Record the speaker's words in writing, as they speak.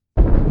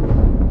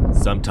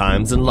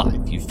Sometimes in life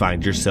you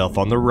find yourself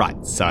on the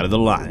right side of the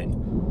line,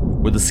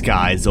 where the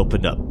skies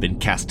open up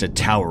and cast a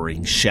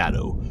towering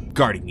shadow,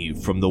 guarding you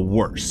from the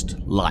worst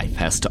life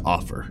has to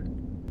offer.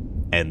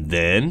 And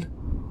then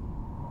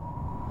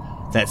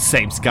that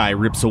same sky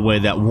rips away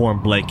that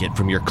warm blanket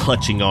from your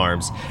clutching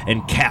arms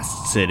and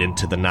casts it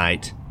into the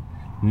night.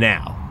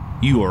 Now,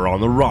 you are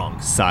on the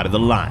wrong side of the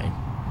line.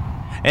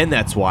 And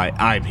that's why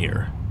I'm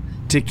here,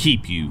 to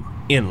keep you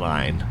in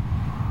line.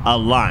 A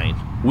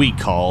line we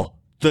call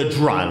the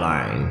Dry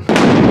Line.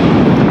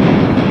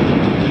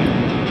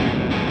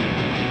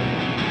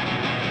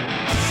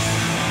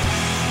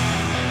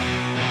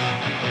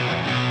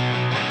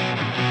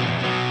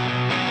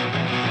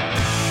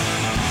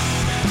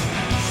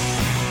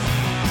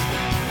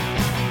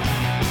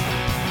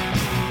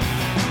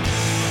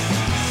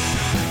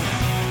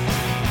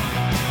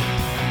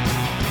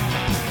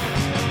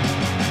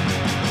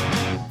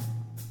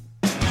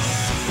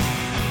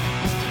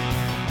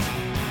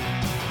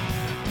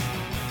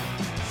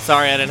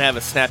 Sorry, I didn't have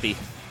a snappy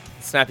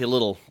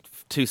little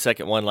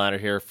 2-second one-liner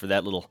here for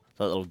that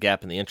little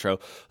gap in the intro.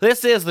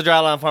 This is the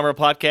Dryline Farmer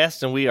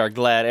Podcast, and we are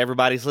glad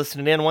everybody's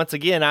listening in once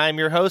again. I am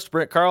your host,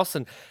 Brent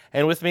Carlson,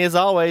 and with me, as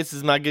always,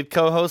 is my good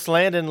co-host,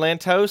 Landon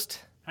Lantoast.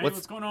 Hey,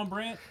 what's going on,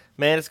 Brent?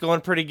 Man, it's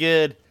going pretty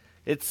good.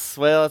 It's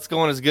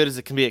going as good as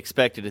it can be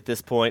expected at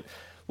this point.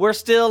 We're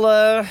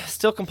still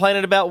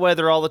complaining about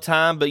weather all the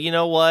time, but you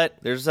know what?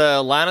 There's a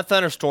line of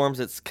thunderstorms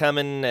that's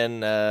coming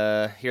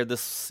and here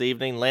this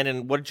evening.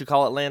 Landon, what did you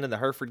call it, Landon? The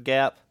Hereford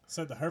Gap?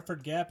 So the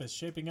Hereford Gap is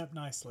shaping up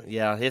nicely.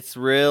 Yeah, it's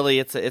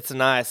a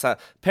nice.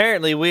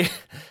 Apparently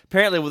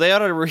they ought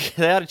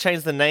to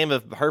change the name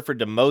of Hereford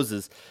to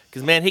Moses,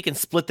 because man, he can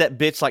split that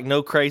bitch like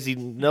no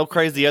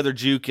crazy other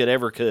Jew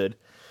could.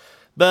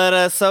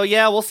 But so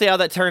yeah, we'll see how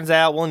that turns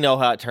out. We'll know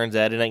how it turns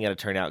out. It ain't gonna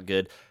turn out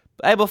good.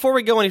 Hey, before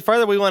we go any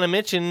further, we want to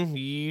mention,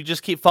 you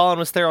just keep following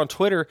us there on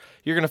Twitter.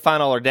 You're going to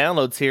find all our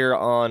downloads here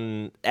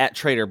on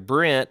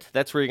 @TraderBrent.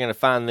 That's where you're going to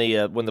find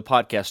the when the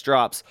podcast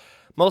drops.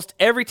 Most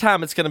every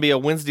time it's going to be a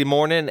Wednesday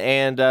morning,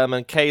 and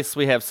in case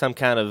we have some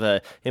kind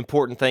of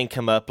important thing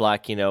come up,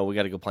 like, we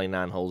got to go play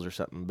 9 holes or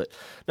something. But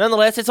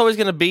nonetheless, it's always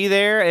going to be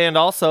there, and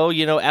also,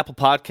 Apple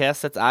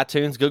Podcasts, that's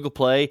iTunes, Google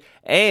Play,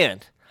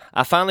 and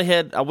I went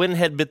ahead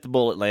and bit the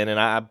bullet, Landon.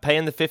 I'm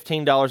paying the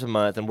 $15 a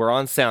month, and we're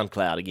on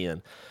SoundCloud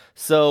again.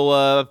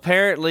 So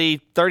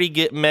apparently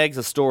 30 megs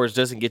of storage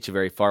doesn't get you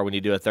very far when you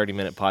do a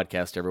 30-minute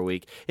podcast every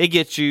week. It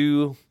gets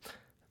you,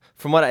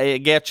 it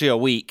gets you a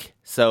week.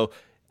 So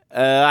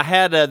I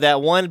had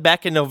that one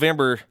back in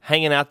November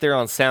hanging out there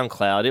on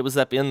SoundCloud. It was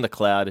up in the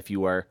cloud, if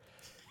you were.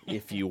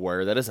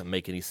 That doesn't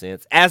make any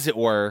sense. As it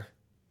were.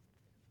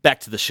 Back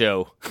to the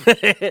show.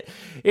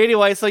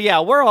 Anyway, so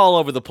yeah, we're all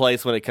over the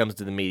place when it comes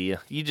to the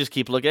media. You just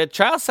keep looking at it.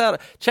 Try us out.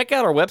 Check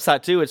out our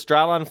website, too. It's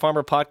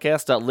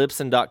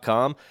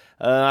drylinefarmerpodcast.libsyn.com.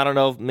 I don't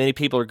know if many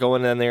people are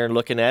going in there and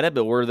looking at it,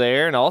 but we're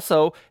there. And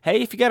also,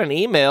 hey, if you got an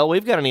email,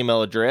 we've got an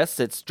email address.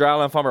 It's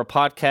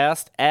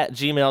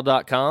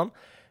drylinefarmerpodcast@gmail.com.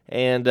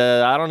 And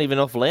I don't even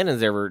know if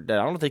Landon's I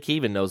don't think he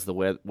even knows the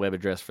web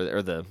address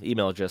or the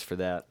email address for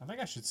that. I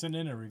think I should send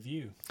in a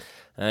review.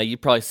 You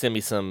probably send me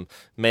some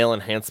mail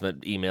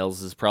enhancement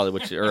emails is probably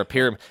what or a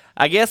pyramid.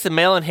 I guess a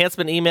mail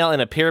enhancement email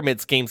and a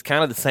pyramid scheme's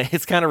kind of the same.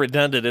 It's kind of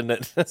redundant, isn't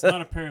it? It's not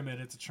a pyramid,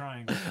 it's a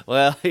triangle.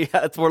 Well, yeah,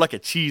 it's more like a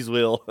cheese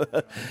wheel.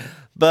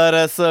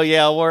 But so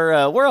yeah,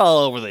 we're all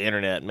over the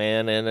internet,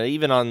 man, and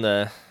even on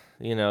the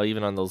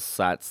even on those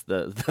sites,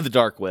 the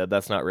dark web.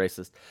 That's not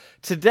racist.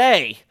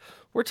 Today,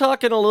 we're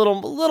talking a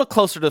little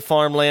closer to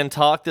farmland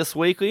talk this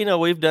week.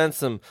 We've done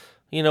some.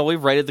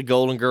 We've rated the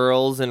Golden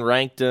Girls and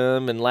ranked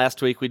them, and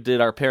last week we did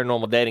our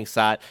paranormal dating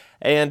site.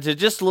 And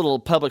just a little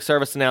public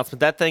service announcement,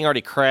 that thing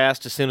already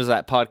crashed as soon as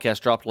that podcast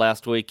dropped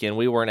last week, and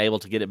we weren't able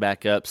to get it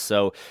back up.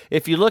 So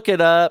if you look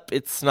it up,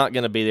 it's not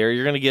going to be there.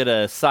 You're going to get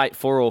a Site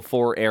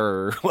 404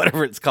 error, or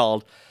whatever it's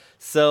called.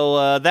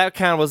 So that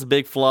kind of was a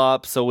big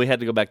flop, so we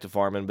had to go back to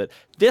farming. But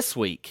this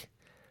week,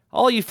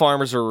 all you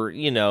farmers are,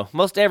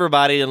 most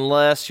everybody,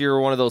 unless you're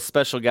one of those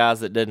special guys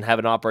that didn't have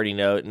an operating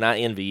note, and I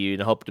envy you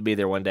and hope to be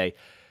there one day.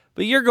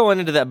 But you're going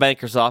into that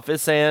banker's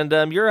office, and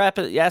you're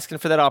asking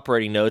for that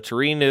operating note to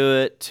renew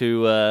it,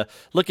 to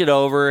look it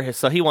over.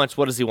 So he wants,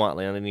 what does he want,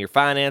 Landon? Your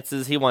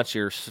finances. He wants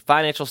your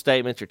financial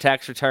statements, your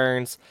tax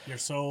returns. Your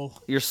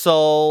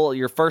soul,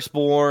 your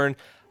firstborn,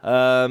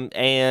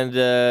 and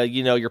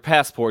your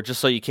passport,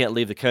 just so you can't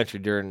leave the country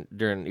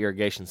during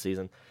irrigation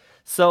season.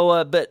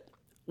 So, but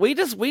we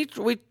did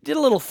a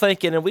little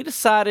thinking, and we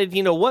decided,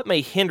 what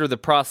may hinder the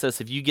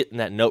process of you getting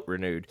that note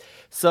renewed.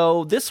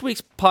 So this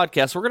week's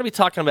podcast, we're going to be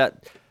talking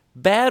about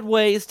bad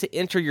ways to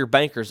enter your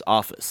banker's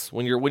office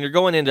when you're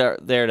going into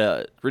there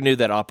to renew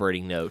that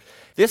operating note.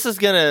 This is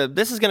gonna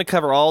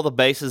cover all the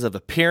bases of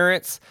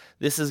appearance.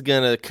 This is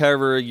gonna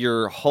cover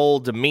your whole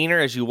demeanor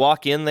as you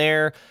walk in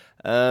there.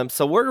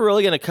 So we're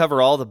really gonna cover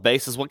all the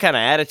bases. What kind of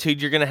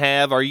attitude you're gonna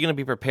have? Are you gonna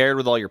be prepared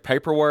with all your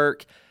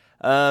paperwork?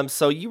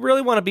 So you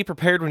really want to be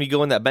prepared when you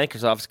go in that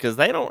banker's office because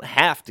they don't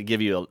have to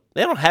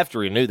they don't have to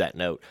renew that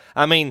note.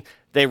 I mean,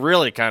 they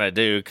really kind of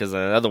do because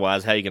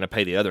otherwise, how are you going to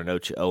pay the other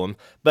note you owe them?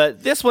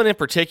 But this one in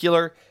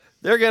particular,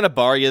 they're going to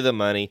borrow you the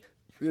money.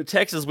 In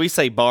Texas, we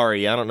say borrow.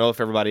 I don't know if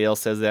everybody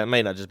else says that. It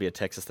may not just be a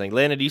Texas thing.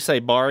 Landon, do you say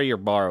borrow or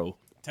borrow?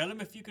 Tell him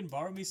if you can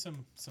borrow me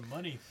some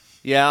money.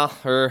 Yeah,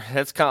 or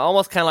it's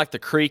almost kind of like the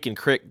creek and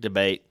crick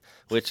debate,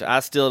 which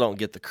I still don't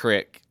get the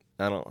crick.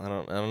 I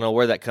don't know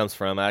where that comes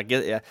from. I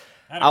get. Yeah,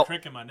 I had a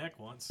crick in my neck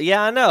once.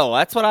 Yeah, I know.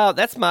 That's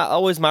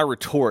always my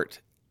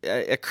retort.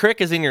 A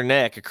crick is in your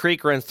neck. A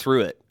creek runs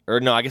through it. Or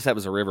no, I guess that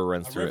was a river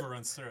runs through it.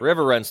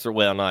 River runs through.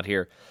 Well, not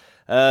here.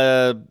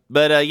 Yeah,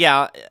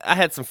 I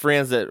had some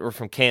friends that were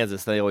from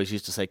Kansas. They always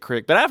used to say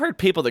crick. But I've heard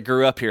people that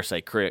grew up here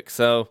say crick.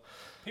 So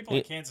people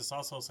in Kansas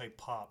also say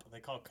pop. They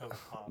call Coke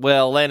pop.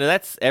 Well, Landon,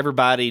 that's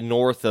everybody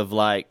north of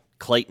like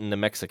Clayton, New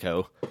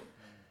Mexico.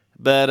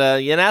 But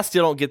and I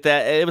still don't get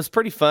that. It was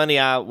pretty funny.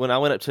 When I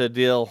went up to a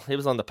deal, it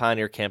was on the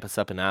Pioneer campus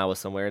up in Iowa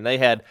somewhere, and they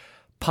had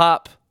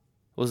pop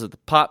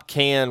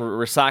can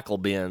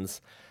recycle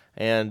bins,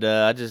 and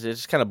it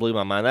just kind of blew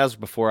my mind. That was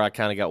before I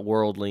kind of got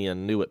worldly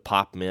and knew what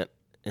pop meant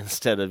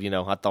instead of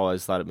I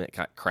always thought it meant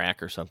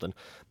crack or something.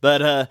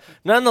 But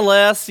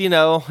nonetheless,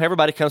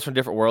 everybody comes from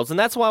different worlds, and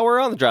that's why we're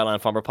on the Dryline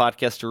Farmer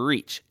Podcast to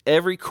reach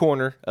every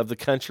corner of the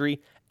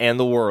country and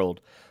the world.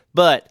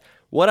 But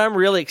what I'm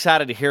really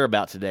excited to hear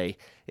about today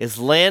is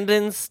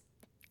Landon's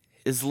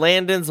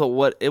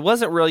what it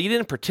wasn't really. You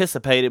didn't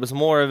participate. It was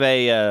more of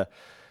a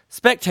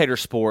spectator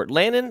sport.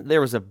 Landon, there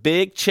was a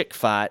big chick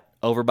fight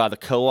over by the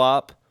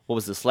co-op. What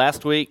was this,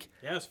 last week?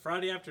 Yeah, it's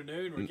Friday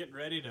afternoon. We're getting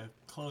ready to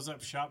close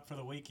up shop for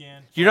the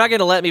weekend. You're not going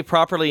to let me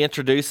properly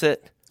introduce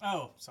it?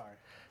 Oh, sorry.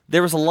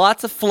 There was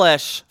lots of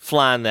flesh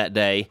flying that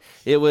day.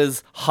 It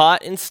was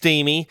hot and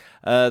steamy.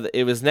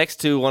 It was next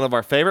to one of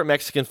our favorite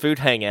Mexican food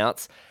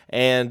hangouts,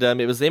 and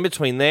it was in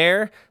between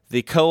there,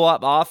 the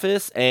co-op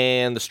office,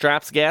 and the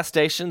Straps gas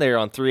station there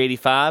on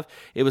 385.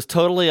 It was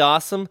totally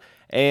awesome.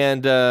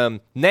 And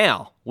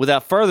now,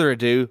 without further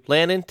ado,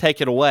 Landon,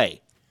 take it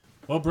away.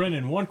 Well,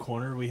 Brendan, in one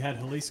corner, we had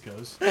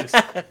Jalisco's.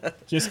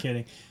 Just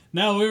kidding.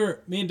 No,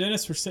 me and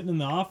Dennis were sitting in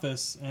the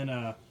office,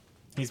 and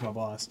he's my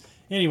boss.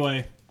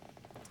 Anyway,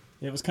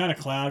 it was kind of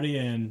cloudy,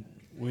 and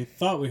we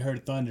thought we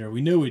heard thunder.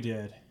 We knew we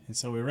did. And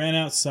so we ran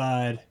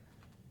outside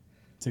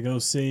to go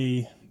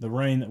see the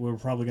rain that we were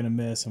probably going to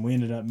miss, and we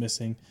ended up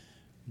missing.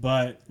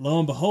 But lo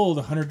and behold,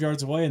 100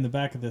 yards away in the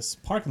back of this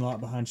parking lot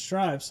behind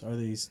Stripes are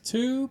these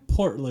two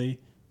portly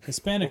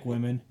Hispanic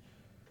women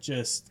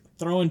just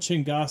throwing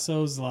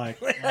chingazos like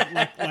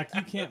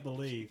you can't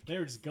believe. They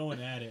were just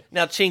going at it.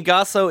 Now,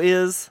 chingazo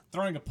is?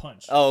 Throwing a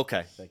punch. Oh,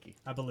 okay. Thank you.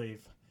 I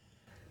believe.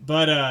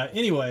 But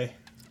anyway,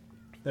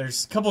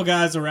 there's a couple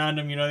guys around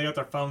them. They got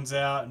their phones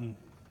out. And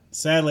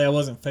sadly, I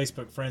wasn't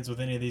Facebook friends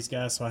with any of these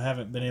guys, so I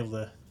haven't been able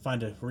to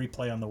find a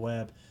replay on the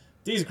web.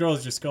 These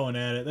girls just going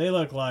at it. They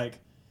look like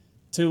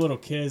two little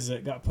kids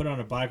that got put on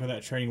a bike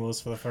without training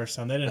wheels for the first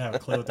time. They didn't have a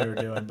clue what they were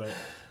doing, but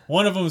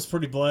one of them was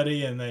pretty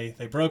bloody, and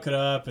they broke it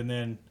up, and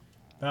then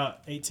about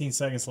 18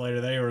 seconds later,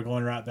 they were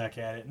going right back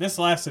at it. And this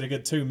lasted a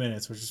good 2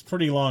 minutes, which is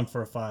pretty long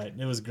for a fight.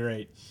 It was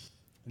great.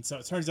 And so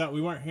it turns out we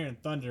weren't hearing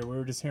thunder. We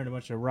were just hearing a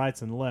bunch of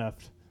rights and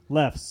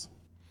lefts.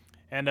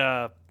 And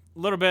a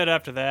little bit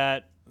after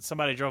that,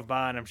 somebody drove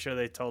by, and I'm sure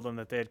they told them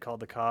that they had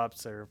called the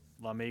cops or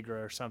La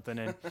Migra or something.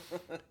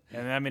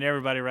 And I mean,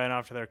 everybody ran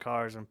off to their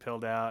cars and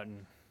peeled out,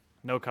 and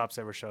no cops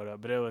ever showed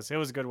up. But it was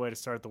a good way to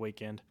start the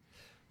weekend.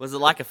 Was it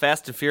like a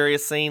Fast and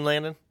Furious scene,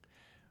 Landon?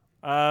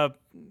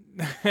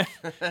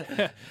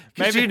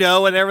 Maybe.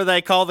 Whenever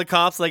they call the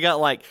cops, they got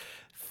like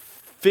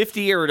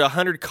 50 or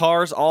 100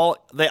 cars.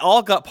 They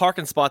all got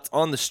parking spots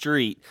on the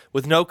street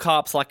with no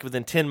cops, like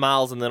within 10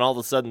 miles, and then all of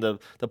a sudden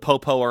the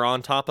popo are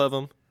on top of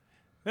them.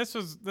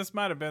 This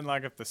might have been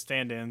like if the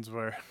stand-ins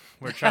were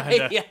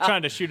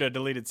trying to shoot a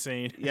deleted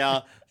scene. Yeah,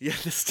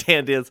 the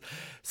stand-ins.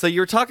 So you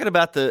were talking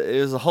about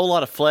it was a whole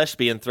lot of flesh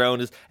being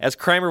thrown. As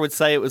Kramer would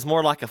say, it was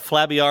more like a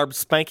flabby-arb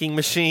spanking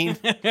machine.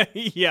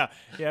 Yeah.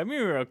 I mean,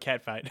 we were a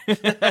cat fight.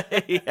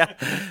 Yeah,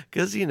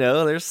 because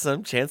there's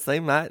some chance they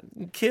might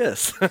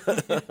kiss.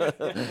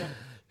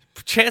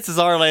 Chances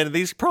are, Landon,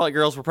 these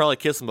girls were probably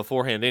kissing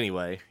beforehand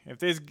anyway. If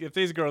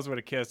these girls would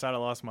have kissed, I'd have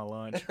lost my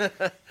lunch.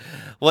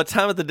 What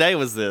time of the day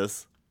was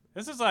this?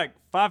 This is like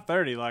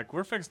 5:30. Like,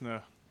 we're fixing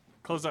to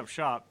close up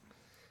shop.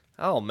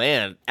 Oh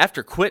man!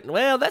 After quitting,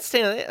 well,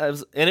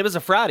 and it was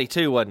a Friday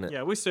too, wasn't it?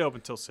 Yeah, we stay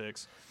open till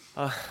 6.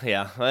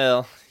 Yeah.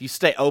 Well, you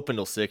stay open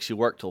till 6. You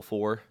work till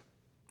 4.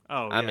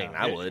 Oh, I mean,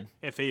 I would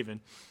if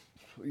even.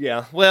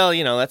 Yeah, well,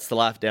 that's the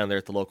life down there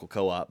at the local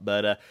co-op.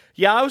 But,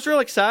 yeah, I was real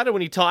excited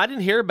when you told. I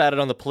didn't hear about it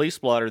on the police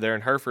blotter there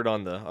in Hereford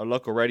on our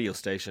local radio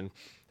station.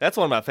 That's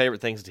one of my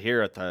favorite things to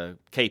hear at the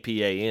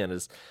KPAN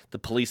is the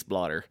police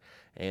blotter.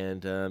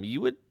 And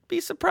you would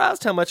be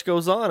surprised how much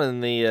goes on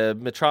in the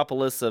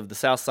metropolis of the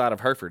south side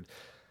of Hereford.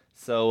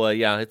 So,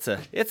 yeah, it's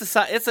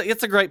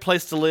a great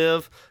place to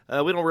live.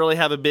 We don't really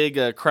have a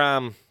big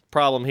crime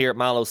problem here at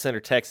Milo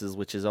Center, Texas,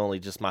 which is only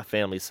just my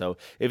family. So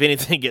if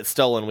anything gets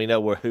stolen, we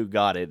know who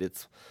got it.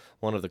 It's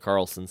one of the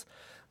Carlsons.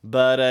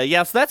 But,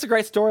 yeah, so that's a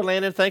great story,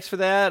 Landon. Thanks for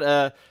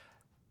that.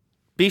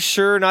 Be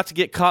sure not to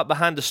get caught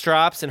behind the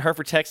stripes in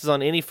Hereford, Texas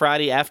on any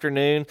Friday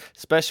afternoon,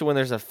 especially when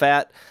there's a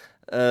fat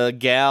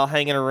gal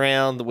hanging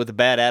around with a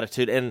bad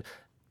attitude. And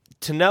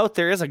to note,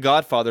 there is a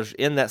Godfather's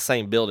in that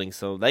same building,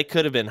 so they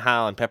could have been high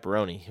on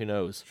pepperoni. Who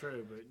knows?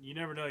 True, but you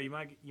never know. You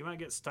might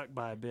get stuck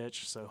by a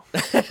bitch. So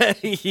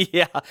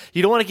yeah,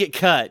 you don't want to get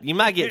cut. You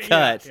might get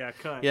cut. Yeah,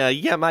 cut. Yeah,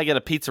 you might get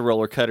a pizza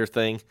roller cutter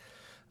thing.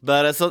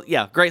 But so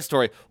yeah, great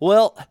story.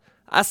 Well,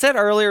 I said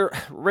earlier,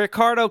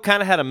 Ricardo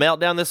kind of had a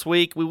meltdown this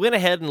week. We went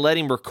ahead and let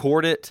him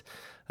record it.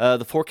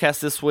 The forecast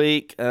this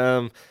week.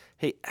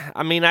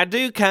 I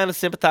do kind of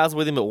sympathize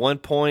with him at one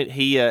point.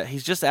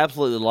 He's just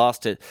absolutely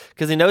lost it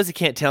because he knows he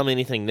can't tell me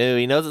anything new.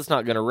 He knows it's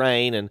not going to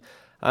rain, and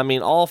I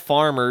mean, all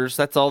farmers,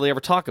 that's all they ever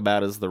talk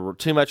about is the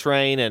too much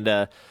rain. And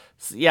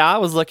I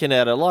was looking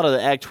at a lot of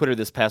the ag Twitter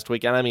this past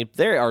week, and I mean,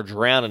 they are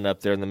drowning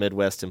up there in the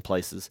Midwest in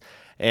places.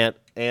 And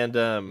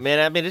man,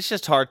 I mean, it's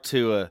just hard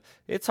to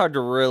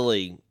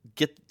really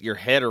get your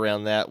head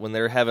around that when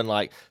they're having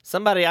like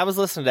somebody. I was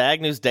listening to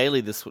Ag News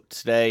Daily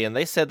today, and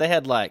they said they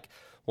had like,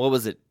 what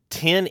was it,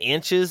 10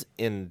 inches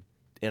in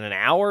an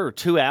hour or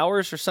 2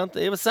 hours or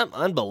something. It was something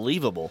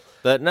unbelievable.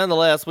 But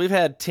nonetheless, we've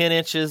had 10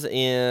 inches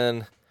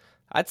in,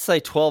 I'd say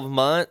 12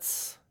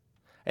 months,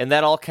 and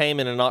that all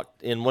came in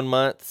 1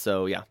 month.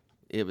 So yeah,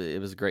 it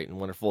was great and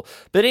wonderful.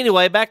 But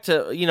anyway, back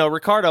to,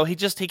 Ricardo, he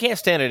can't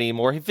stand it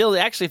anymore. He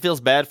actually feels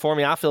bad for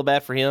me. I feel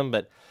bad for him,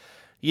 but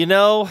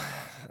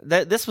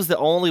that this was the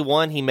only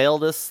one he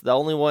mailed us, the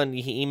only one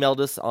he emailed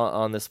us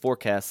on this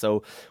forecast.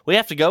 So we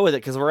have to go with it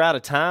because we're out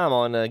of time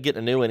on getting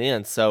a new one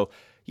in. So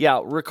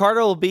yeah,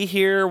 Ricardo will be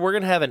here. We're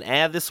gonna have an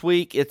ad this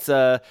week. It's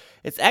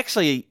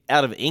actually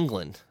out of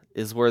England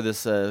is where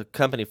this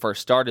company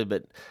first started,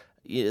 but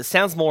it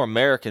sounds more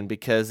American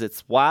because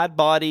it's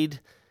wide-bodied.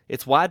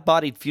 It's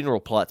wide-bodied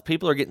funeral plots.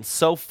 People are getting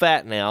so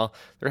fat now,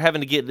 they're having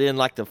to get in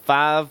like the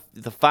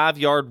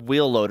 5-yard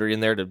wheel loader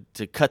in there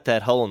to cut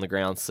that hole in the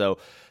ground. So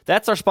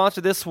that's our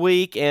sponsor this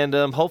week, and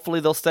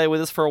hopefully they'll stay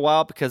with us for a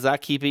while because I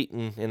keep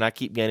eating and I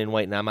keep gaining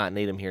weight, and I might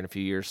need them here in a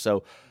few years.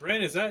 So,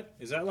 Brent, is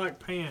that like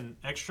paying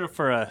extra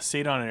for a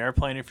seat on an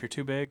airplane if you're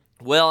too big?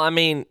 Well, I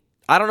mean,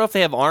 I don't know if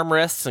they have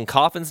armrests and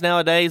coffins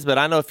nowadays, but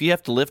I know if you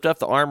have to lift up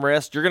the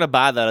armrest, you're going to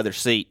buy that other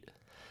seat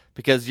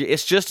because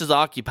it's just as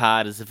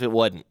occupied as if it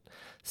wasn't.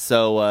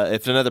 So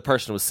if another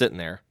person was sitting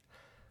there.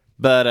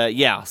 But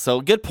yeah,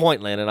 so good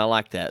point, Landon. I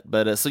like that.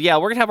 But so yeah,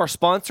 we're gonna have our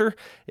sponsor.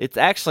 It's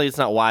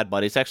not wide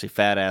body. It's actually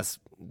fat ass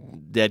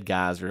dead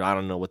guys, or I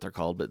don't know what they're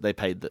called, but they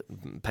paid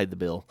the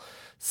bill.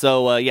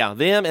 So yeah,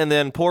 them, and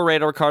then poor Ray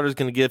Ricardo is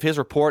gonna give his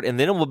report, and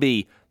then we'll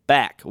be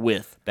back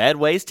with bad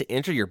ways to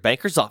enter your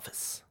banker's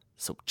office.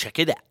 So check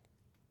it out.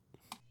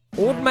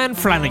 Old Man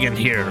Flanagan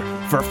here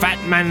for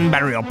Fat Man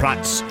Burial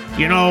Plots.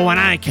 You know, when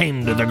I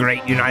came to the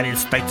great United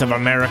States of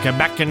America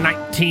back in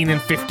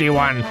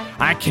 1951,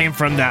 I came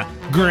from the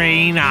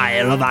Green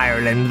Isle of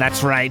Ireland.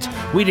 That's right.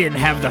 We didn't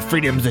have the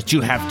freedoms that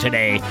you have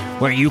today,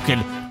 where you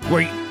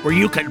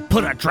could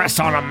put a dress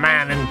on a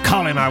man and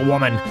call him a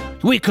woman.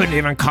 We couldn't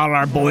even call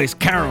our boys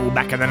Carol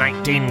back in the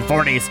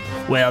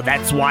 1940s. Well,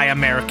 that's why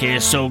America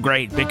is so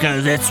great,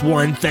 because it's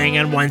one thing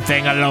and one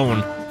thing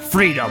alone: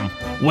 freedom.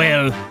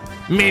 Well,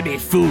 maybe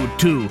food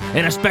too,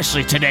 and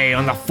especially today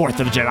on the 4th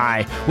of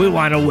July. We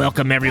want to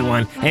welcome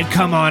everyone, and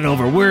come on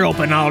over. We're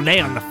open all day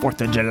on the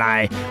 4th of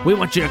July. We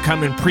want you to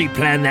come and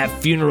pre-plan that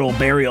funeral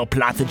burial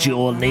plot that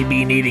you'll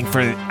be needing for,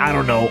 I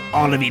don't know,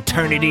 all of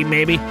eternity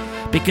maybe.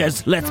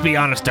 Because, let's be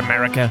honest,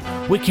 America,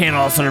 we can't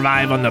all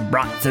survive on the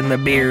brats and the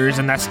beers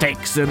and the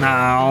steaks and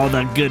all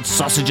the good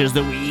sausages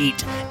that we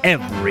eat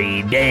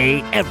every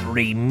day,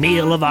 every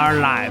meal of our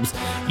lives.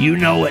 You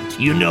know it.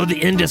 You know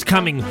the end is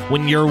coming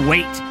when your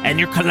weight and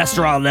your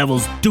cholesterol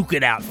levels duke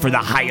it out for the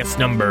highest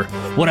number.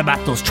 What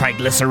about those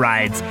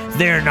triglycerides?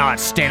 They're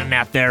not standing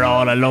out there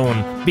all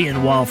alone,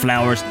 being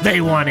wallflowers. They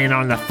want in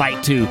on the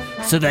fight too,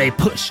 so they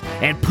push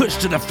and push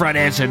to the front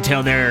edge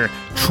until they're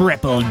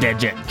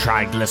triple-digit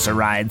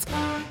triglycerides.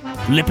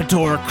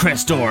 Lipitor,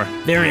 Crestor,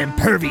 they're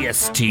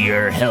impervious to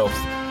your health,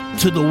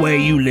 to the way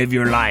you live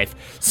your life.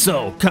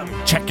 So come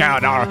check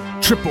out our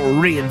triple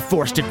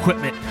reinforced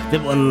equipment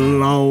that will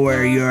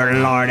lower your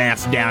lard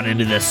ass down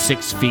into the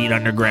 6 feet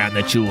underground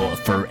that you will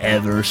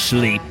forever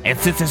sleep. And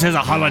since this is a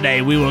holiday,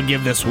 we will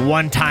give this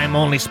one-time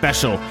only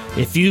special.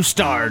 If you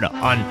starred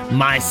on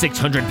My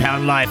 600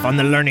 Pound Life on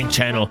the Learning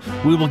Channel,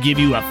 we will give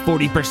you a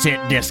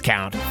 40%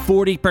 discount.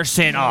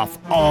 40% off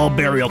all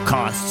burial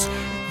costs.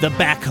 The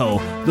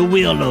backhoe, the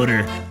wheel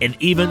loader, and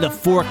even the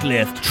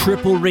forklift,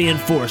 triple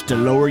reinforced to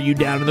lower you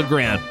down to the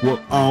ground, will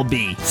all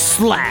be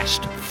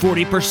slashed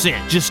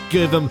 40%. Just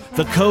give them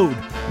the code,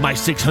 My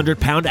 600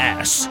 Pound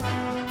Ass.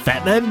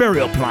 Fat Man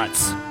Burial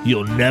Plots.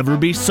 You'll never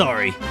be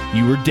sorry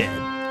you were dead.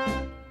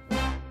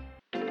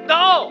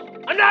 No!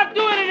 I'm not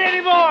doing it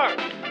anymore!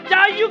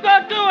 Now you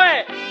go do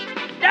it!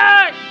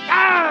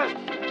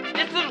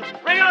 This is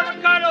Rayon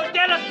Ricardo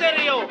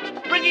Delaserio,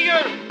 bringing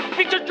your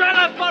Feature Dry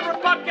Life Farmer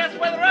Podcast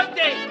weather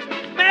update.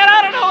 Man,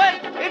 I don't know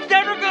it. It's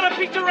never gonna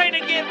feature rain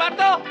again,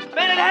 Vato.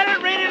 Man, it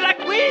hadn't rained in like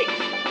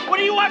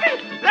want me?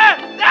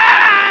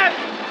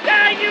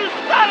 You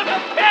son of a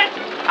bitch!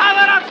 I'm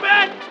gonna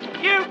bet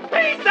you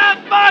piece of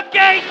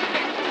monkey!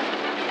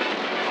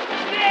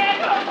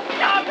 Diego,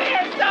 stop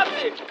here,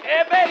 something!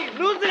 Hey, man, he's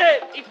losing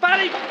it! He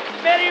finally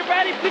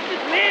picked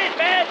his lid,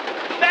 man!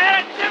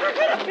 Man, I'm never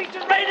gonna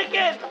feature rain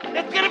again!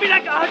 It's gonna be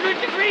like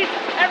 100 degrees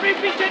every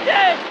feature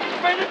day!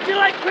 For it to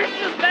like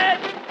Christmas, man!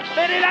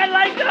 Man, and I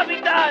like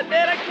Navidad,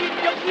 man!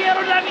 Yo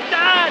quiero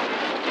Navidad!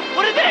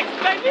 What do they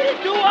expect me to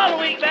do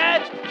all week,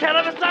 man? Tell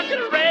him it's not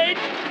gonna rain?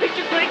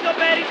 Picture Gringo,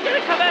 man, he's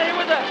gonna come out here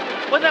with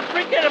a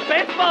freaking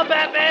baseball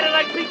bat, man, and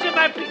like picture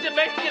my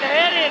Mexican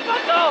head in,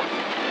 vato.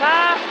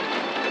 Huh?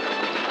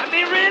 I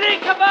mean,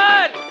 really? Come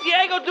on!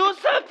 Diego, do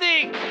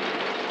something!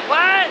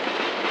 What?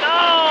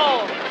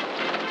 No!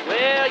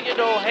 Well, you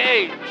know,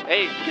 hey,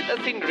 get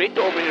that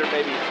senorita over here,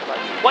 maybe.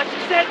 What, she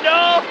said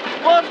no?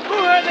 Well,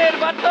 screw her then,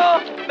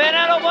 vato. Man,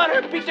 I don't want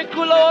her pinche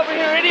culo over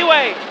here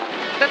anyway.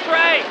 That's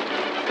right.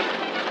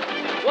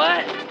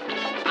 What?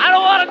 I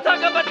don't want to talk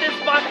about this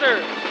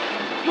sponsor.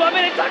 You want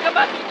me to talk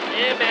about...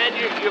 Yeah, man,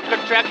 you're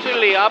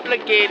contractually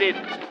obligated.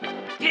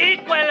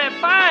 Well,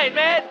 fine,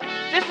 man.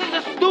 This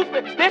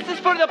is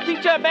for the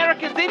Pizza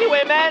Americans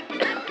anyway, man.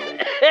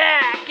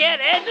 I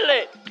can't handle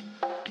it.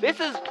 This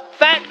is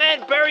Fat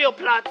Man Burial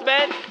Plots,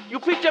 man. You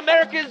Pizza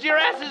Americans, your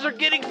asses are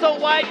getting so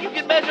wide you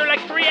can measure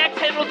like 3 axe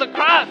handles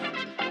across.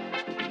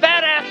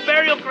 Fat ass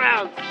burial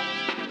grounds.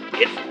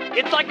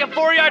 It's like a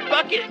 4-yard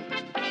bucket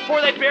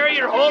before they bury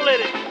your hole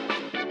in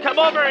it. Come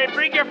over and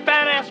bring your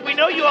fat ass. We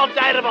know you all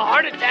died of a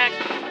heart attack.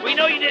 We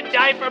know you didn't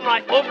die from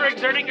like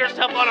overexerting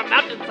yourself on a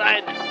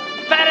mountainside.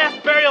 Fat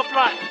ass burial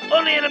plot,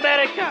 only in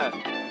America.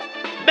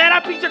 Man,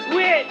 I'm pizza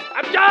quit.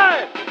 I'm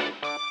done.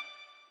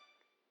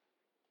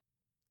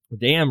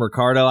 Damn,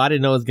 Ricardo, I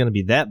didn't know it was going to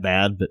be that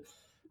bad, but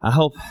I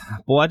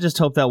just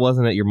hope that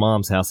wasn't at your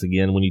mom's house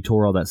again when you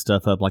tore all that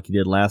stuff up like you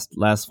did last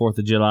 4th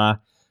of July.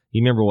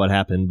 You remember what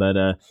happened,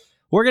 but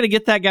we're going to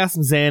get that guy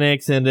some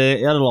Xanax, and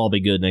it'll all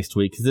be good next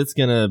week, because it's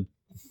going to,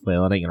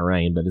 well, it ain't going to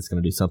rain, but it's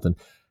going to do something.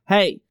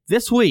 Hey,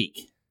 this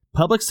week,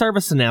 public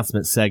service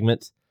announcement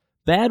segment,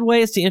 bad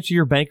ways to enter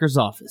your banker's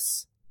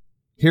office.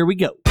 Here we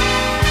go.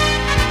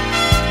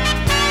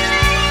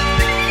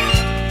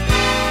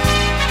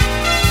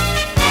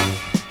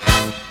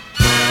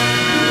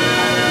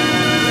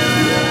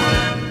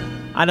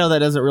 I know that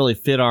doesn't really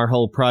fit our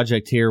whole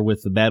project here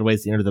with the bad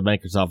ways to enter the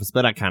banker's office,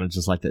 but I kind of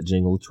just like that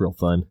jingle. It's real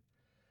fun.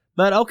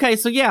 But okay,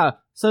 so yeah,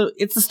 so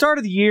it's the start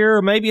of the year,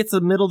 or maybe it's the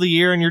middle of the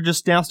year, and you're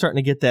just now starting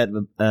to get that,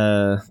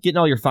 getting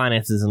all your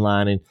finances in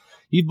line, and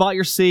you've bought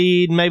your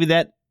seed, and maybe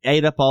that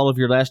ate up all of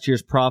your last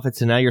year's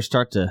profits, and now you're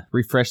starting to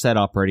refresh that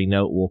operating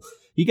note. Well,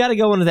 you got to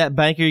go into that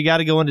banker, you got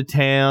to go into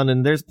town,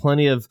 and there's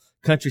plenty of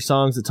country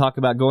songs that talk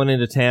about going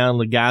into town.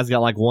 The guy's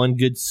got like one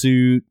good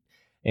suit,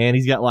 and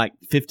he's got like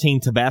 15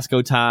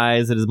 Tabasco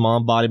ties that his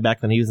mom bought him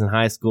back when he was in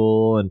high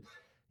school. And,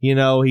 you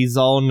know, he's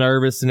all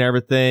nervous and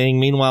everything.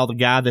 Meanwhile, the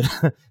guy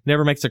that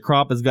never makes a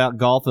crop is out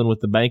golfing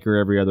with the banker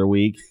every other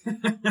week.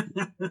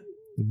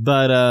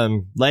 But,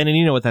 Landon,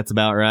 you know what that's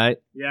about, right?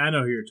 Yeah, I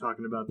know who you're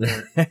talking about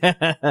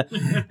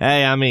there.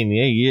 Hey, I mean,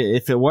 yeah,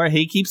 if it were,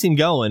 he keeps him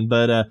going.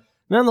 But,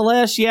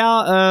 nonetheless,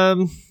 yeah,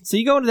 so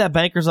you go into that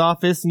banker's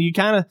office, and you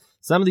kind of,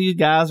 some of these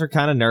guys are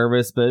kind of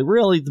nervous, but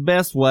really the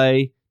best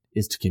way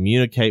is to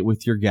communicate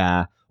with your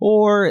guy,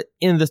 or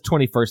in this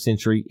 21st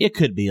century, it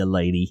could be a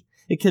lady.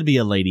 It could be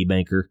a lady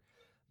banker.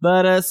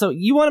 But so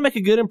you want to make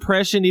a good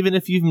impression, even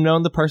if you've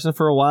known the person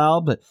for a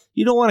while, but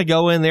you don't want to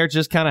go in there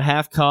just kind of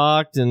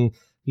half-cocked and,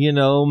 you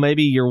know,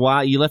 maybe you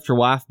left your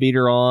wife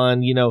beater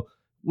on, you know.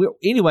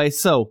 Anyway,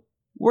 so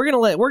we're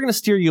gonna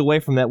steer you away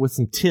from that with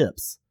some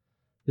tips.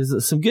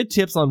 There's some good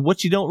tips on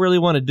what you don't really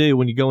want to do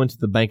when you go into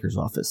the banker's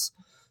office.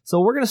 So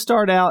we're gonna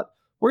start out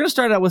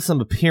with some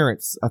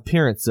appearance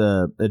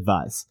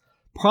advice.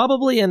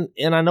 Probably, and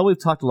I know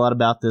we've talked a lot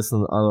about this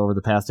over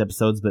the past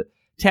episodes, but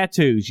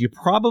tattoos. You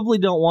probably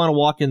don't want to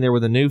walk in there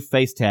with a new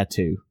face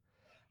tattoo.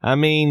 I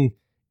mean,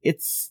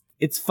 it's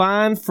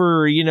fine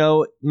for, you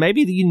know,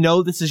 maybe you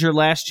know this is your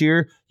last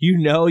year. You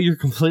know you're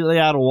completely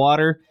out of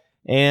water.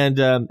 And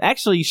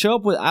actually, you show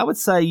up with, I would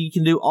say you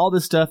can do all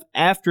this stuff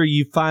after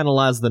you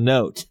finalize the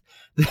note.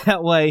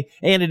 That way,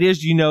 and it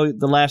is, you know,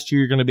 the last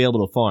year you're going to be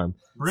able to farm.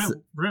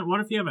 Brent, what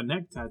if you have a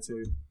neck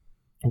tattoo?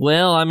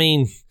 Well, I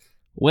mean,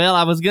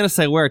 I was going to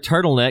say wear a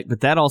turtleneck,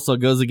 but that also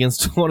goes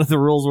against one of the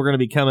rules we're going to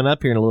be coming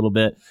up here in a little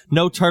bit.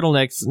 No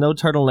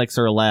turtlenecks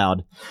are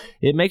allowed.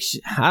 It makes,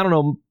 I don't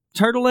know,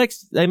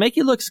 turtlenecks, they make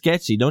you look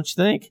sketchy, don't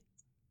you think?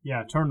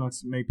 Yeah,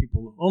 turtlenecks make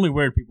people, only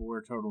weird people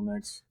wear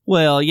turtlenecks.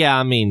 Well, yeah,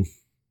 I mean,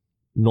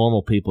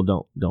 normal people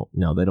don't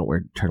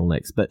wear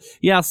turtlenecks. But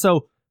yeah,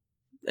 so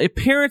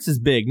appearance is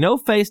big. No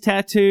face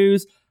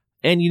tattoos.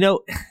 And, you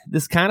know,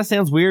 this kind of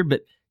sounds weird,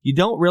 but you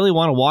don't really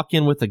want to walk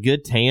in with a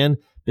good tan,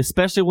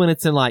 especially when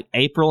it's in like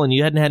April and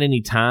you hadn't had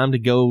any time to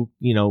go,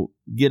 you know,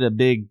 get a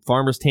big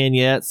farmer's tan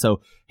yet. So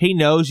he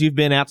knows you've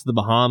been out to the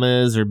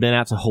Bahamas or been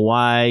out to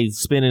Hawaii,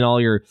 spending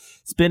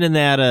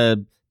that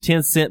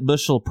 10-cent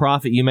bushel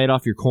profit you made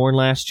off your corn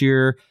last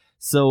year.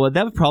 So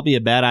that would probably be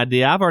a bad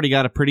idea. I've already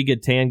got a pretty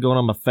good tan going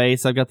on my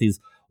face. I've got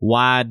these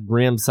wide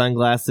rim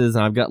sunglasses,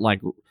 and I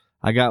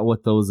got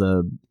what those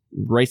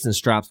racing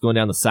stripes going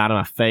down the side of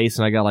my face,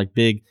 and I got like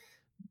big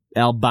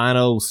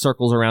albino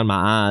circles around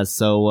my eyes.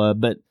 So,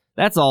 but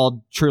that's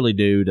all truly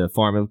due to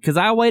farming, because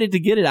I waited to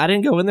get it. I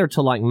didn't go in there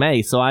till like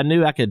May, so I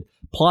knew I could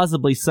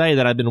plausibly say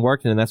that I've been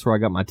working, and that's where I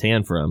got my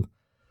tan from.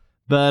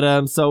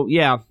 But so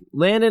yeah,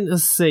 Landon,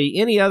 let's see.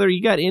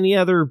 You got any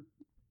other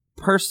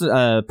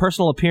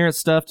personal appearance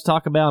stuff to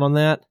talk about on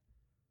that?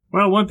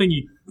 Well, one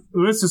thing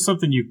this is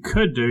something you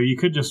could do. You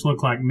could just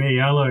look like me.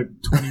 I look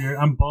 20 years.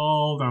 I'm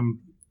bald. I'm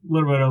a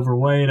little bit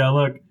overweight. I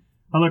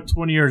look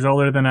 20 years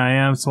older than I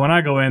am. So when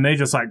I go in, they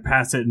just like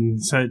pass it and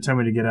tell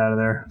me to get out of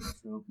there.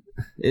 So.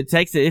 It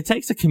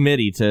takes a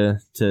committee to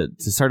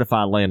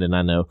certify Landon,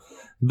 I know.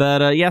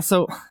 But yeah,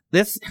 so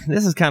this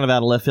is kind of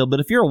out of left field. But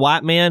if you're a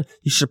white man,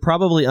 you should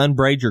probably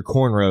unbraid your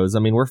cornrows. I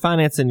mean, we're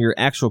financing your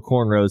actual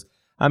cornrows.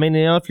 I mean,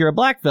 if you're a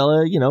black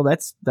fella,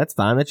 that's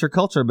fine. That's your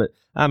culture. But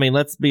I mean,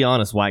 let's be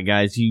honest, white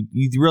guys. You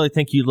really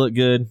think you look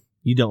good?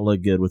 You don't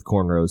look good with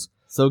cornrows.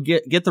 So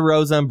get the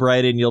rows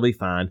unbraided and you'll be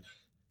fine.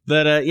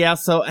 But yeah,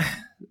 so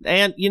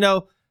and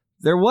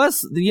there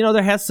has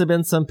to have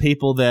been some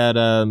people that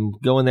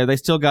go in there. They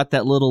still got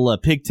that little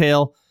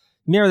pigtail.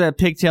 Remember that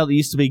pigtail that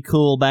used to be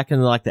cool back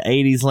in like the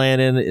 80s,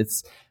 Landon?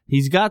 It's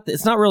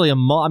not really a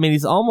mullet. I mean,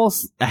 he's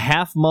almost a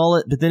half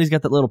mullet, but then he's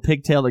got that little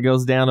pigtail that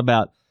goes down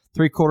about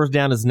 3/4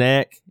 down his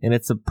neck, and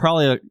it's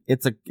probably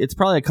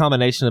a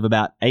combination of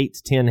about 8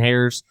 to 10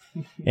 hairs,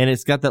 and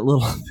it's got that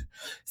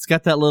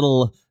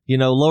little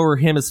lower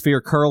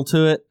hemisphere curl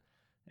to it.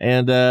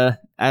 And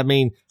I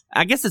mean,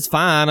 I guess it's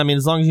fine. I mean,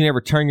 as long as you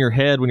never turn your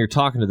head when you're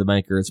talking to the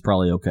banker, it's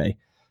probably okay.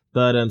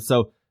 But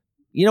so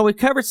we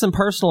covered some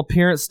personal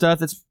appearance stuff.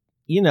 That's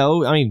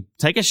I mean,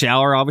 take a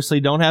shower.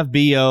 Obviously, don't have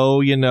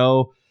BO.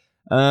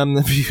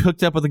 If you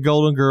hooked up with a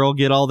golden girl,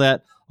 get all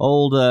that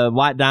old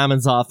white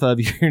diamonds off of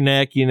your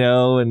neck,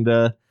 and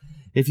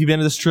if you've been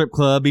to the strip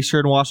club, be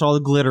sure to wash all the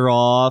glitter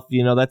off.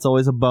 That's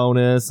always a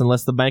bonus,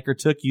 unless the banker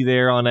took you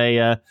there on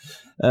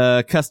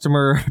a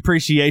customer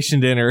appreciation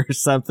dinner or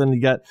something.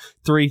 You got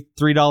 $3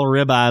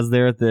 ribeyes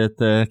there at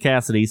the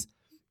Cassidy's.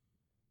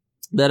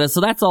 But so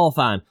that's all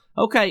fine.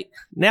 Okay,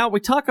 now we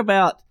talk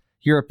about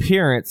your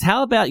appearance.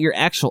 How about your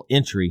actual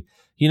entry?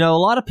 A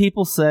lot of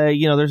people say,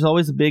 there's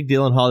always a big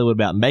deal in Hollywood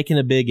about making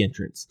a big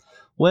entrance.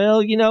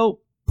 Well,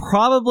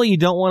 probably you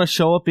don't want to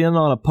show up in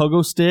on a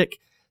pogo stick.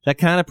 That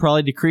kind of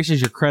probably decreases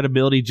your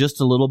credibility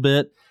just a little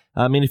bit.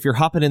 I mean, if you're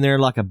hopping in there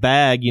like a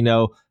bag,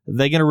 they're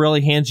going to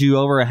really hand you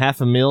over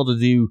 $500,000 to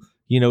do,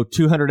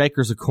 200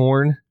 acres of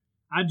corn.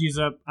 I'd use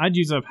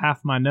up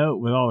half my note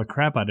with all the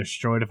crap I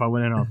destroyed if I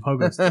went in on a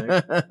pogo stick.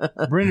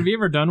 Brent, have you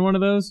ever done one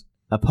of those?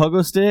 A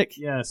pogo stick?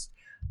 Yes.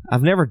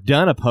 I've never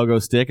done a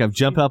pogo stick. I've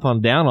jumped up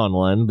and down on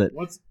one, but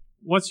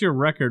what's your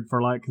record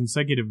for like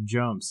consecutive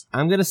jumps?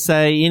 I'm gonna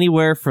say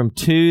anywhere from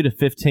 2 to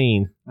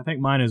 15. I think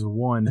mine is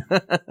 1.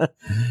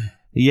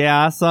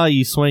 Yeah, I saw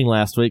you swing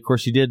last week. Of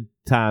course, you did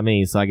tie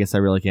me, so I guess I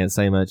really can't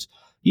say much.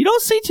 You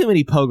don't see too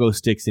many pogo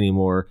sticks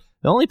anymore.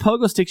 The only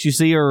pogo sticks you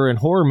see are in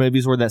horror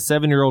movies where that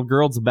 7-year-old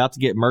girl's about to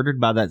get murdered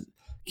by that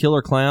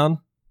killer clown.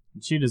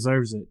 She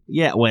deserves it.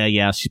 Yeah, well,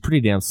 yeah, she's pretty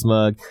damn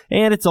smug.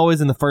 And it's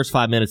always in the first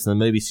 5 minutes of the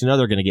movie, so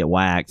they're going to get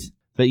whacked.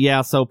 But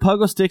yeah, so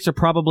pogo sticks are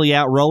probably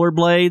out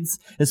rollerblades,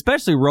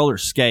 especially roller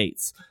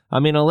skates. I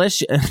mean,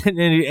 unless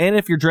and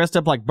if you're dressed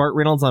up like Burt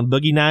Reynolds on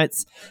Boogie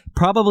Nights,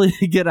 probably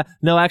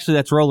no, actually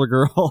that's Roller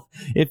Girl.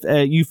 If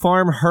you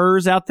farm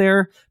hers out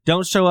there,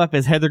 don't show up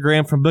as Heather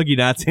Graham from Boogie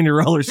Nights in your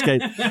roller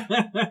skate.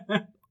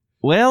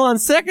 Well, on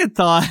second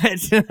thought,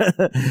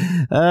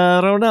 I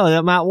don't know.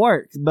 That might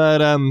work. But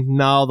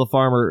no,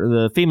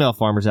 the female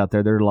farmers out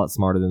there, they're a lot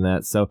smarter than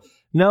that. So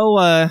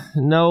no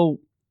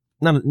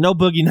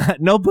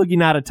boogie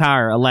night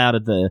attire allowed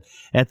at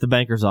the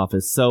banker's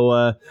office. So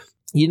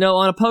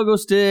on a pogo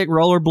stick,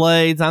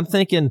 rollerblades, I'm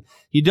thinking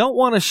you don't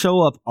want to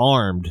show up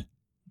armed.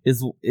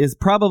 Is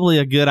probably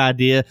a good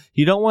idea.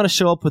 You don't want to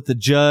show up with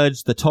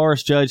the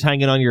Taurus judge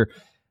hanging on your,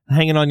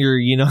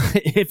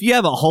 if you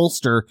have a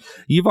holster,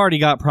 you've already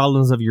got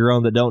problems of your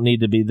own that don't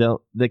need to be,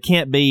 they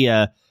can't be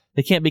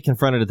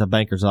confronted at the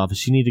banker's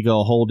office. You need to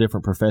go a whole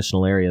different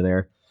professional area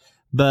there.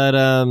 But,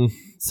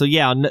 so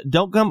yeah,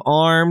 don't come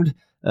armed.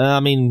 I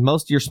mean,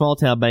 most of your small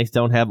town banks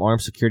don't have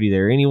armed security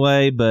there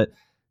anyway, but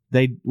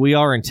we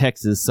are in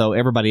Texas, so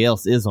everybody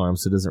else is armed,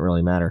 so it doesn't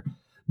really matter.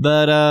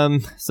 But,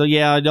 so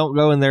yeah, don't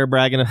go in there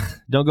bragging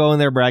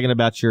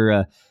about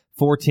your,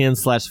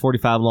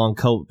 410/45 long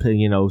Colt,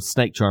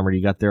 snake charmer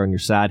you got there on your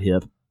side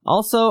hip.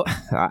 Also,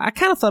 I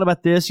kind of thought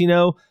about this,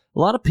 a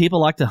lot of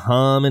people like to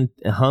hum and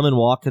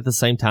walk at the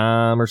same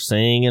time, or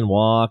sing and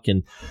walk.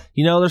 And,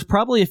 there's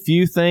probably a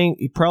few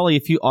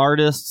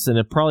artists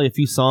and probably a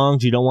few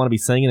songs you don't want to be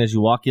singing as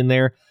you walk in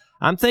there.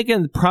 I'm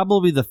thinking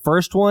probably the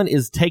first one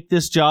is Take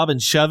This Job and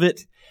Shove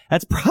It.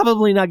 That's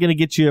probably not going to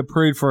get you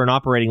approved for an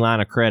operating line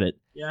of credit.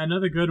 Yeah,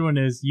 another good one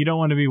is you don't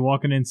want to be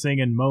walking in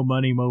singing Mo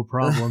Money, Mo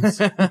Problems.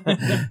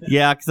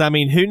 Yeah, because, I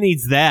mean, who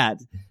needs that?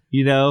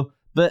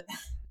 But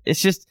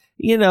it's just,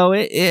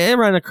 it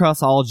runs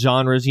across all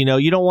genres.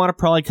 You don't want to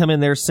probably come in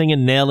there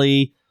singing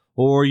Nelly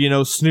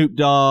or, Snoop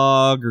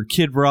Dogg or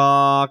Kid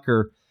Rock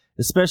or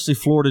especially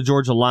Florida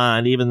Georgia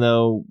Line, even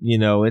though,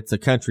 it's a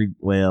country.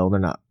 Well, they're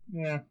not.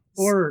 Yeah.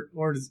 Or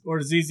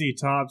ZZ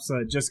Top's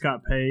Just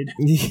Got Paid.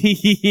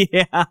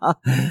 Yeah.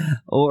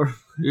 Or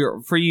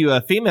for you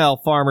female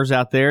farmers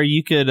out there,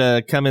 you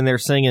could come in there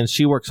singing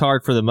She Works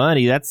Hard for the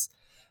Money.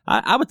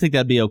 I would think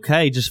that'd be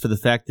okay just for the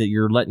fact that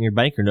you're letting your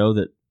banker know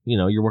that,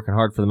 you're working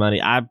hard for the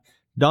money.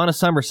 Donna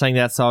Summer sang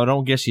that, so I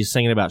don't guess she's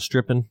singing about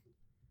stripping.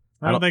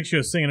 I don't think she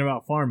was singing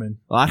about farming.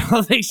 Well, I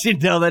don't think she.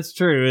 No, that's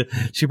true.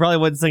 She probably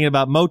wasn't singing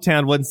about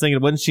Motown.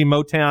 Wasn't she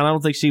Motown? I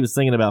don't think she was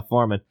singing about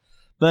farming.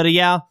 But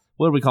yeah,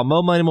 what do we call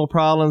Mo Money, Mo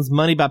Problems?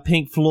 Money by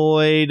Pink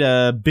Floyd,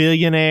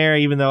 Billionaire.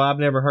 Even though I've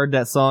never heard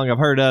that song, I've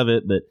heard of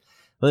it. But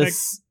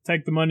let's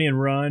take the Money and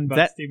Run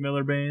by Steve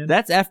Miller Band.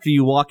 That's after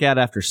you walk out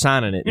after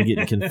signing it and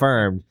getting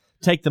confirmed.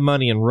 Take the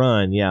Money and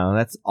Run. Yeah,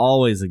 that's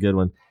always a good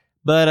one.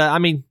 But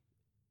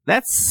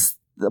that's.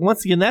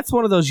 Once again, that's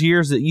one of those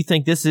years that you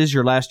think this is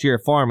your last year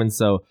of farming.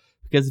 So,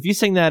 because if you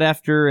sing that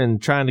after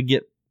and trying to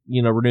get,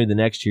 renewed the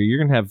next year, you're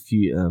going to have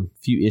a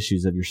few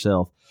issues of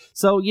yourself.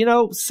 So,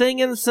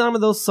 singing some of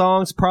those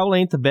songs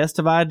probably ain't the best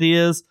of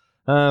ideas.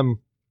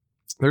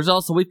 There's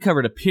also, we've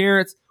covered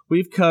appearance.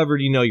 We've covered,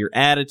 your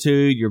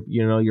attitude,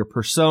 your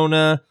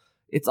persona.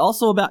 It's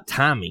also about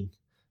timing.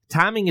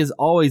 Timing is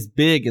always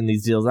big in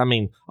these deals. I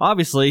mean,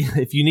 obviously,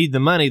 if you need the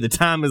money, the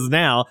time is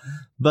now.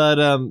 But,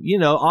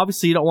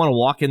 obviously you don't want to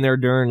walk in there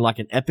during like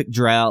an epic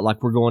drought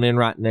like we're going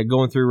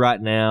through right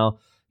now.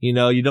 You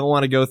don't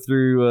want to go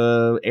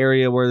through an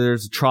area where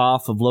there's a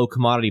trough of low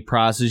commodity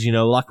prices,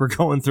 like we're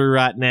going through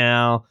right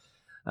now.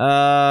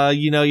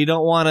 You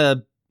don't want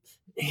to,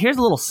 here's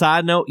a little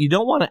side note. You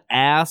don't want to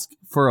ask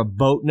for a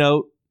boat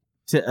note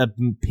to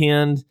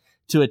pinned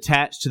to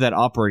attach to that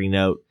operating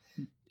note.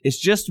 It's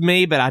just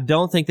me, but I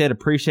don't think they'd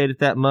appreciate it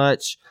that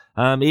much.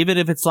 Even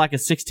if it's like a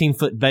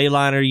 16-foot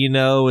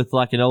Bayliner, with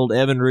like an old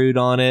Evinrude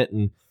on it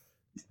and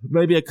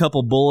maybe a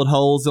couple bullet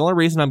holes. The only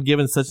reason I'm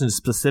giving such a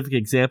specific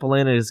example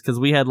in it is because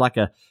we had like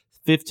a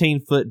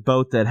 15-foot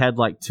boat that had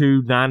like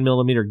 2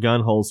 9mm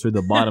gun holes through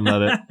the bottom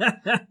of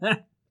it.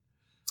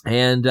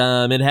 And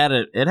it had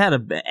a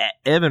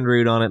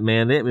Evinrude on it,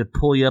 man. It would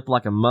pull you up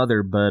like a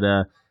mother,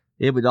 but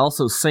it would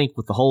also sink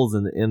with the holes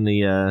in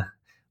the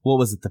what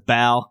was it, the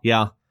bow?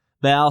 Yeah.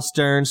 Bow,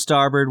 stern,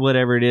 starboard,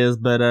 whatever it is.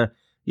 But,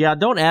 yeah,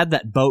 don't add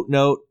that boat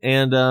note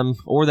and,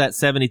 or that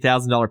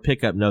 $70,000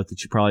 pickup note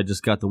that you probably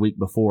just got the week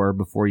before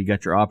you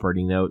got your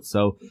operating note.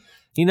 So,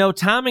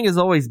 timing is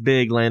always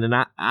big, Landon.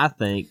 I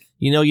think,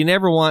 you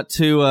never want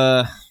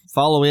to,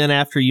 follow in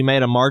after you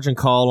made a margin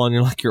call on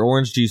your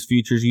orange juice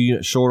futures you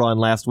went short on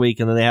last week,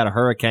 and then they had a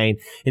hurricane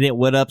and it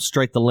went up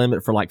straight the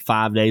limit for like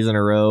 5 days in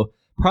a row.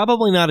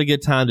 Probably not a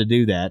good time to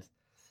do that.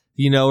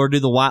 Or do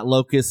the white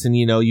locust and,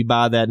 you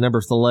buy that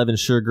number 11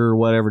 sugar or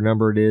whatever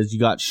number it is. You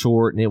got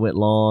short and it went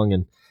long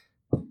and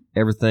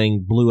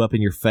everything blew up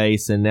in your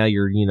face. And now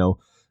you're,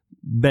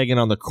 begging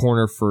on the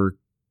corner for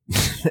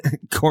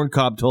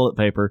corncob toilet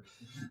paper.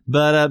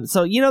 But,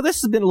 so,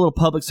 this has been a little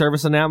public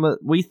service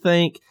announcement. We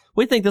think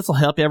this will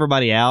help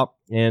everybody out.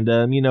 And,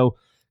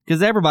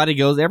 because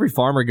every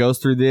farmer goes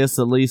through this,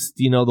 at least,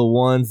 the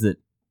ones that,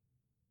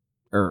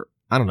 or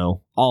I don't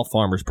know, all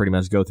farmers pretty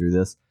much go through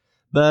this.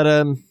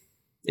 But,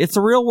 it's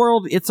a real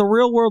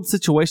world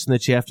situation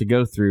that you have to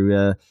go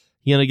through.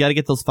 You got to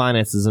get those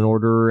finances in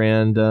order,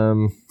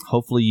 and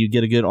hopefully you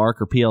get a good ARC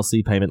or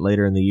PLC payment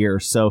later in the year.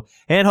 So,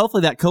 and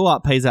hopefully that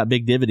co-op pays out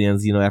big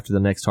dividends, after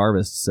the next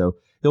harvest. So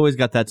you always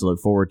got that to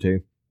look forward to.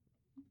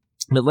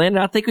 But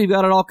Landon, I think we've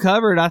got it all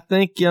covered. I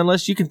think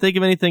unless you can think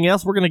of anything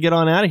else, we're going to get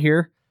on out of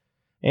here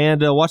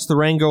and watch the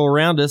rain go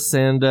around us.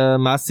 And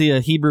I see a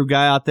Hebrew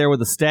guy out there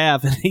with a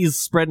staff, and he's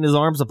spreading his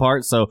arms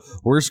apart, so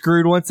we're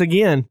screwed once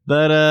again.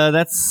 But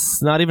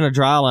that's not even a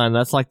dry line.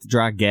 That's like the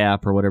dry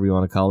gap or whatever you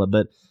want to call it.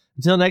 But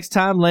until next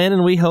time,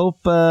 Landon, we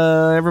hope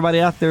everybody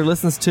out there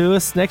listens to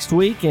us next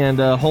week and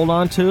hold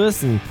on to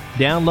us and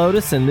download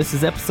us. And this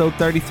is episode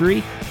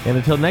 33. And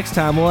until next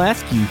time, we'll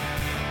ask you,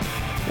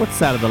 what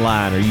side of the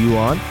line are you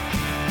on?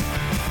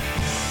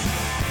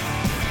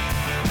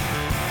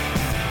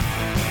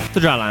 The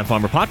Dryline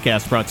Farmer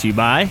Podcast brought to you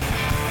by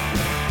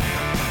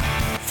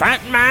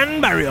Fat Man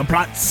Burial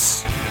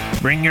Plots.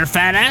 Bring your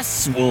fat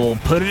ass, we'll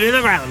put it in the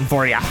ground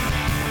for you.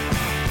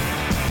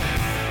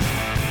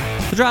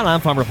 The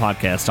Dryline Farmer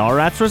Podcast, all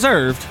rights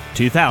reserved,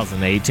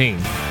 2018.